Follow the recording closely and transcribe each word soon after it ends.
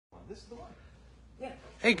This is the one. Yeah.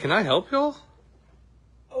 Hey, can I help y'all?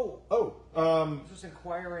 Just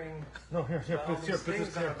inquiring. No, here, put this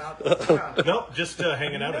here. Nope, just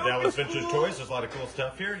hanging out at Dallas Vintage Toys. There's a lot of cool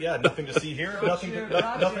stuff here. Yeah, nothing to see here. Nothing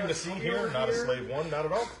to see here. Not a slave one, not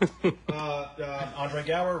at all. Andre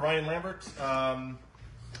Gower, Ryan Lambert.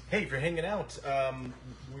 Hey, if you're hanging out,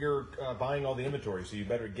 we're buying all the inventory, so you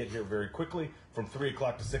better get here very quickly. From 3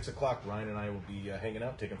 o'clock to 6 o'clock, Ryan and I will be hanging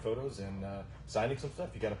out, taking photos and signing some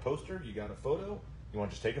stuff. You got a poster, you got a photo, you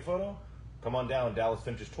want to just take a photo? Come on down, Dallas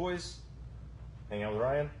Vintage Toys. Hang out with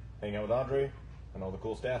Ryan, hang out with Andre, and all the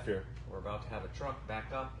cool staff here. We're about to have a truck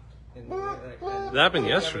back up. That happened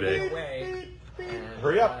yesterday.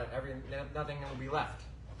 Hurry up. Nothing will be left.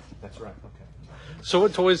 That's right, okay. So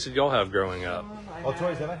what toys did y'all have growing up?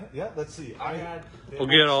 Toys that I had? Yeah, let's see. We'll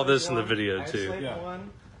get all this in the video, too.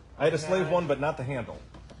 I had a slave one, but not the handle.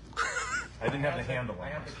 I didn't have the handle one.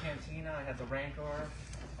 I had the Cantina, I had the Rancor.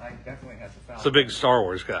 I definitely had the Falcon. So big Star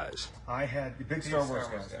Wars guys. I had big Star Wars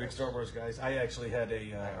guys. Big Star Wars guys. I actually had a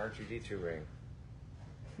R2D2 ring.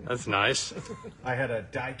 That's nice. I had a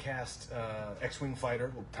die-cast X-wing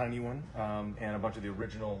fighter, a tiny one, and a bunch of the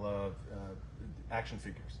original action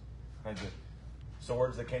figures. I had the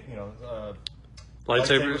swords that came,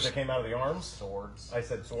 Lightsabers that came out of the arms. Swords. I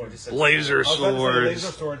said swords. Laser swords.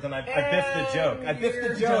 Laser swords, and I biffed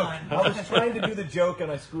the joke. I was trying to do the joke,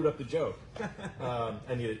 and I screwed up the joke.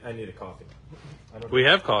 I need a coffee. We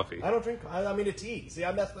have coffee. I don't drink. I mean, a tea. See,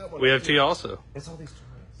 I messed that one. We have tea also. It's all these toys.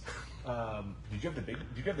 Did you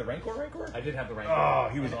have the Rancor? I did have the Rancor. Oh,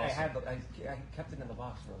 he was awesome. I kept it in the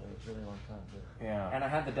box for a really long time too. Yeah. And I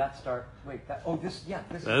had the Death Star. Wait, that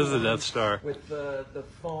That is the Death Star. With the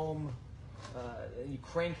foam, you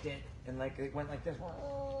cranked it and it went like this,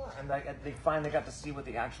 and they finally got to see what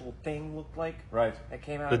the actual thing looked like. Right. It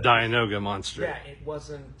came out. The Dianoga monster. Yeah, it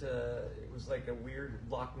wasn't. It was like a weird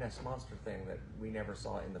Loch Ness monster thing that we never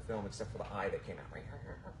saw in the film, except for the eye that came out.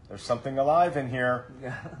 There's something alive in here.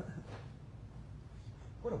 Yeah.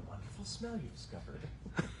 What a wonderful smell you discovered.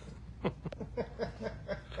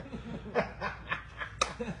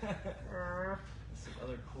 Some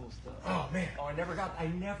other cool stuff. Oh man.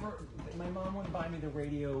 My mom wouldn't buy me the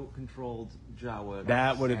radio controlled Jawa.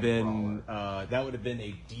 That would have been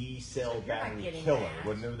a D cell battery killer,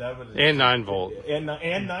 wouldn't it? And 9 volt. And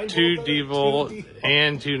 9 2 volt. D volt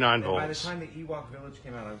and 2 9 By the volts. time the Ewok Village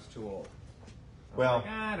came out, I was too old.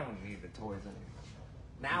 I don't need the toys anymore.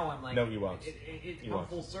 Now I'm like, no Ewoks. It come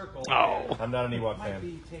full circle. Oh. I'm not an Ewok Might fan.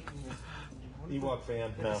 be taking this. Ewok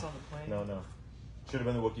fan. Get us on the plane? No. Should have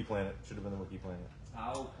been the Wookiee planet.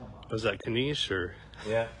 Oh, come on. Was that Kanish or?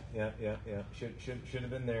 Yeah. Should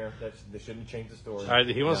have been there. They shouldn't have changed the story. All right,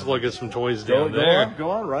 he wants to look at some toys down there.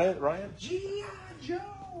 Go on, Ryan. G.I. Joe.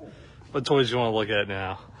 What toys do you want to look at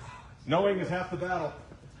now? Knowing is half the battle.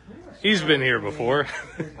 He's been here before.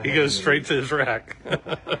 He goes straight to his rack.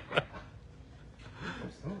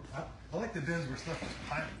 I like the bins where stuff is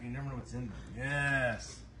piled. You never know what's in them.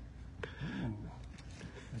 Yes. Ooh.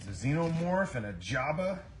 There's a xenomorph and a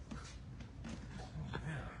Jabba. Oh,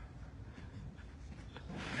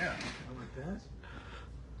 yeah. I like that.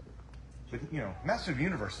 But, Master of the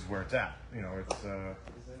Universe is where it's at. It's,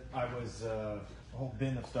 I was, a whole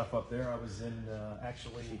bin of stuff up there. I was in, I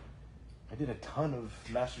did a ton of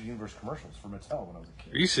Master of the Universe commercials for Mattel when I was a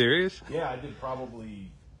kid. Are you serious? Yeah, I did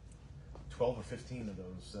probably 12 or 15 of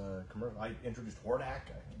those commercials. I introduced Hordak.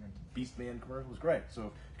 Beastman commercial was great. So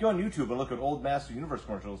if you go on YouTube and look at old Master Universe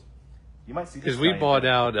commercials, you might see this. Because we bought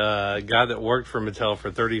out a guy that worked for Mattel for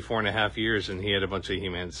 34 and a half years, and he had a bunch of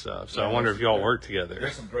He-Man stuff. So I wonder if y'all worked together.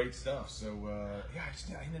 There's some great stuff. So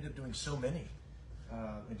I ended up doing so many.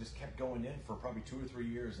 And just kept going in for probably 2 or 3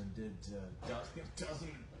 years and did 2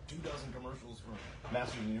 dozen commercials for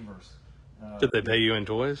Master of the Universe. Did they pay you in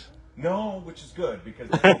toys? No, which is good because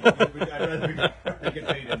I'd rather get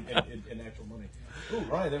paid in actual money. Ooh,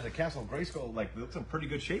 Ryan, there's a Castle Grayskull. It looks in pretty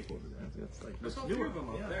good shape over there. It's like There's a few of them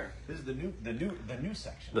up there. This is the new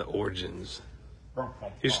section. The Origins.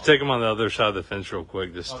 You should take them on the other side of the fence real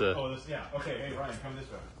quick, just to. Yeah. Okay, hey Ryan, come this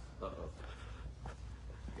way.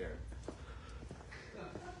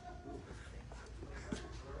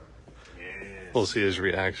 We'll see his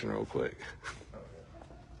reaction real quick.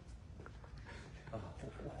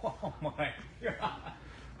 Oh my God!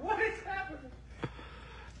 What is happening?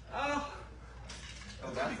 Oh,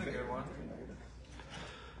 that's a good one.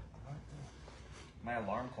 My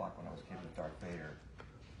alarm clock when I was a kid with Darth Vader.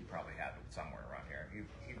 He probably had it somewhere around here. He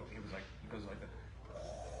goes like that.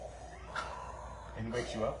 And he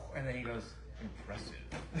wakes you up, and then he goes, impressive.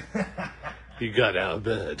 You got out of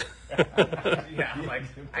bed. Yeah, I'm like,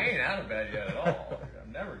 I ain't out of bed yet at all.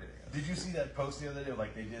 I'm never getting out Did you see that post the other day?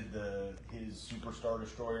 Like they did his Superstar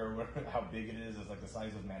Destroyer, how big it is. It's like the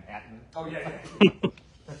size of Manhattan. Oh yeah.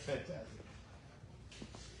 That's fantastic.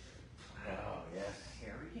 Oh yes,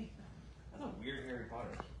 Harry. That's a weird Harry Potter.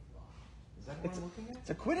 Is that what I'm looking at? It's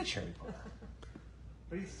a Quidditch Harry Potter.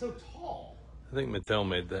 But he's so tall. I think Mattel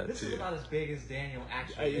made that This too. is about as big as Daniel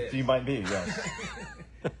actually is. You might be, yes.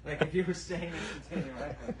 Like if you were staying next to Daniel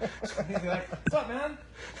Radcliffe, he'd be like, "What's up, man?"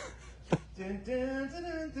 Dun, dun, dun,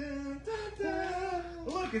 dun, dun, dun, dun.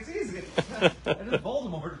 Look, it's easy. I just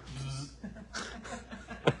Voldemort.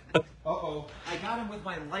 Uh-oh. I got him with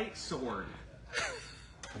my light sword.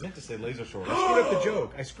 I meant to say laser sword. I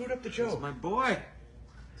screwed up the joke. This is my boy.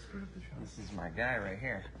 This is my guy right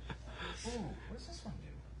here. Ooh, what does this one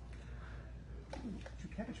do? Ooh, 2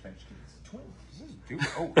 Cabbage Patch Kids. Twins. This is do.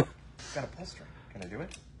 Oh, it's got a pull string. Can I do it?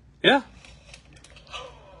 Yeah.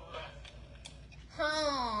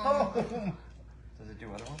 Home. Does it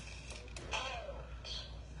do other ones?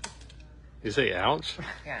 You say ouch?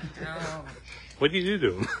 Yeah. What do you do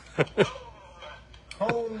to him?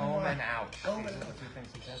 Home. Home and out. Home These and are the 2 things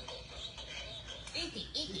he said.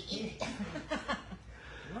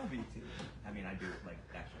 Love E.T. I mean, I do like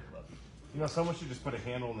actually love E.T. You know, someone should just put a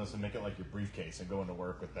handle on this and make it like your briefcase and go into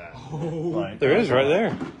work with that. Right. There is right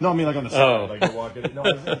there. No, I mean like on the side. Oh. Like you walk in. No,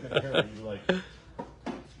 I was looking at Harry. You're like,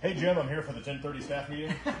 "Hey Jim, I'm here for the 10:30 staff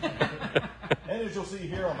meeting." And as you'll see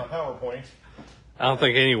here on my PowerPoint, I don't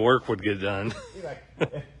think any work would get done. you're like,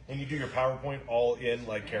 and you do your PowerPoint all in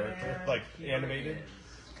like character, like animated.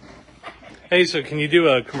 Hey, so can you do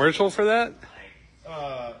a commercial for that?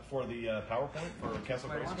 For the PowerPoint for Castle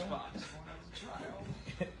My Grayskull. lunchbox.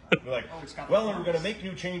 We're like, well, we're going to make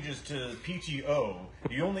new changes to PTO.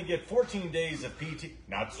 You only get 14 days of PT.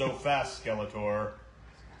 Not so fast, Skeletor.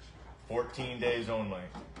 14 days only.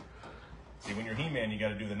 See, when you're He-Man, you got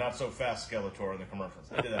to do the not so fast Skeletor in the commercials.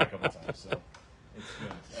 I did that a couple times, so it's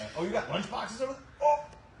good. Oh, you got lunchboxes over there? Oh,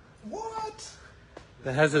 what?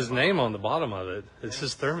 That has his name on the bottom of it. It's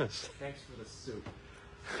his thermos. Thanks for the soup.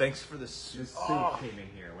 Thanks for the soup. The soup came in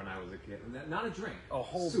here when I was a kid. Not a drink. A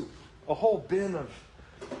whole soup. A whole bin of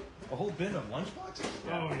lunchboxes.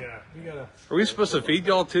 Oh yeah. You gotta. Are we supposed to feed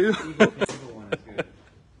y'all too? Evil one is good.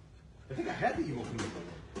 I think I had the evil Knievel.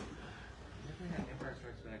 Definitely had Empire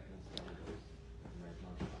Strikes Back and Star Wars.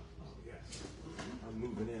 Oh yes. I'm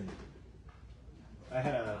moving in. I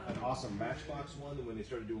had an awesome Matchbox one when they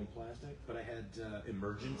started doing plastic, but I had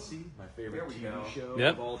Emergency, my favorite There we TV go. show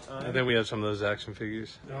Yep. of all time. I think we have some of those action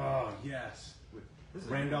figures. Oh yes, with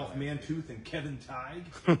Randolph Mantooth and Kevin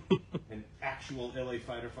Tighe, and actual LA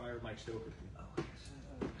fighter Mike Stoker.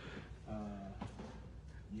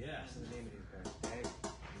 Yes, the name of these guys. Hey.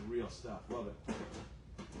 real stuff. Love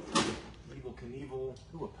it. Evil Knievel.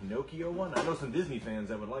 Ooh, a Pinocchio one. I know some Disney fans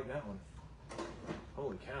that would like that one.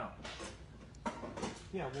 Holy cow.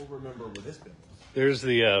 Yeah, we'll remember where this bin was. There's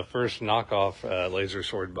the first knockoff laser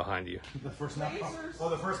sword behind you. The first knockoff. Oh,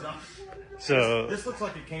 the first knockoff. So This looks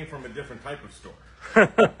like it came from a different type of store.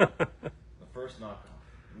 The first knockoff.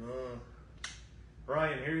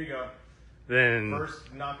 Brian, here you go. then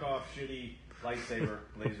First knockoff shitty lightsaber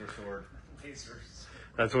laser sword. Lasers.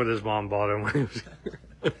 that's what his mom bought him when he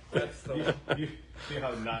was That's the You see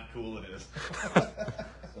how not cool it is.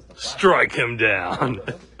 strike him down.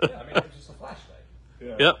 Yeah, I mean, it's just a flashlight.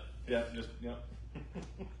 Yeah. Yep. Yeah, just, yep.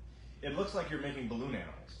 It looks like you're making balloon animals.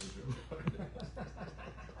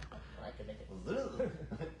 I can make it. Balloon.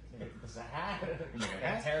 It's a hat.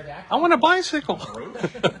 A pterodactyl. I want a bicycle.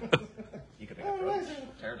 You could make a roach.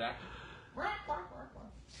 Pterodactyl.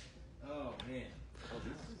 Oh man. Oh,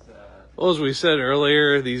 this is Well, as we said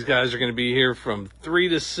earlier, these guys are going to be here from 3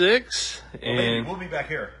 to 6. Well, maybe And we'll be back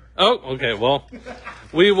here. oh, okay. Well,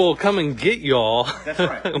 we will come and get y'all. That's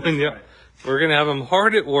right. That's when right. We're going to have them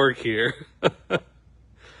hard at work here. I could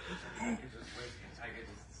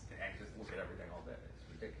just look at everything all day.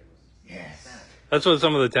 It's ridiculous. Yes. That's what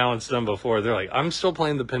some of the talent's done before. They're like, I'm still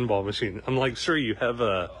playing the pinball machine. I'm like, sir, you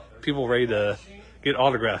have people ready to get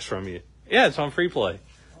autographs from you. Yeah, it's on free play.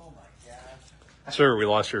 Oh my god. Sir, we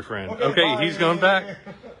lost your friend. Okay, Okay, bye. he's going back.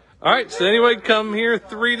 All right, so anyway, come here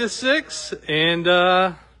 3 to 6 and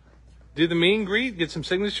do the meet and greet, get some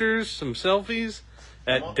signatures, some selfies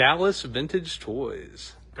at Dallas Vintage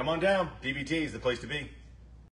Toys. Come on down. DVT is the place to be.